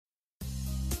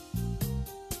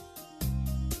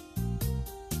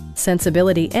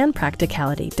Sensibility and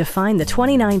practicality define the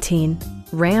 2019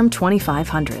 Ram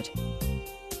 2500.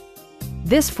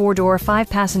 This four-door,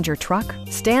 five-passenger truck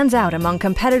stands out among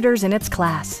competitors in its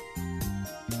class.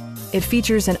 It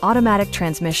features an automatic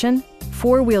transmission,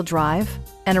 four-wheel drive,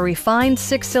 and a refined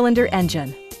six-cylinder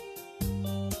engine.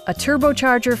 A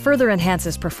turbocharger further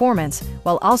enhances performance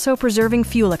while also preserving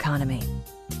fuel economy.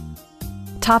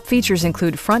 Top features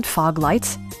include front fog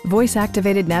lights,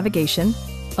 voice-activated navigation,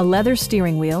 a leather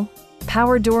steering wheel,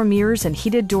 power door mirrors and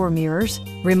heated door mirrors,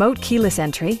 remote keyless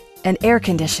entry, and air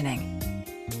conditioning.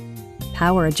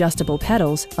 Power adjustable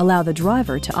pedals allow the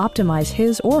driver to optimize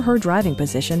his or her driving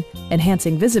position,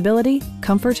 enhancing visibility,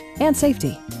 comfort, and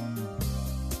safety.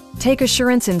 Take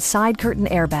assurance in side curtain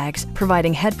airbags,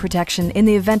 providing head protection in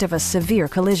the event of a severe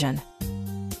collision.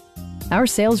 Our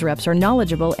sales reps are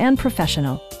knowledgeable and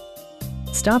professional.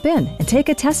 Stop in and take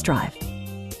a test drive.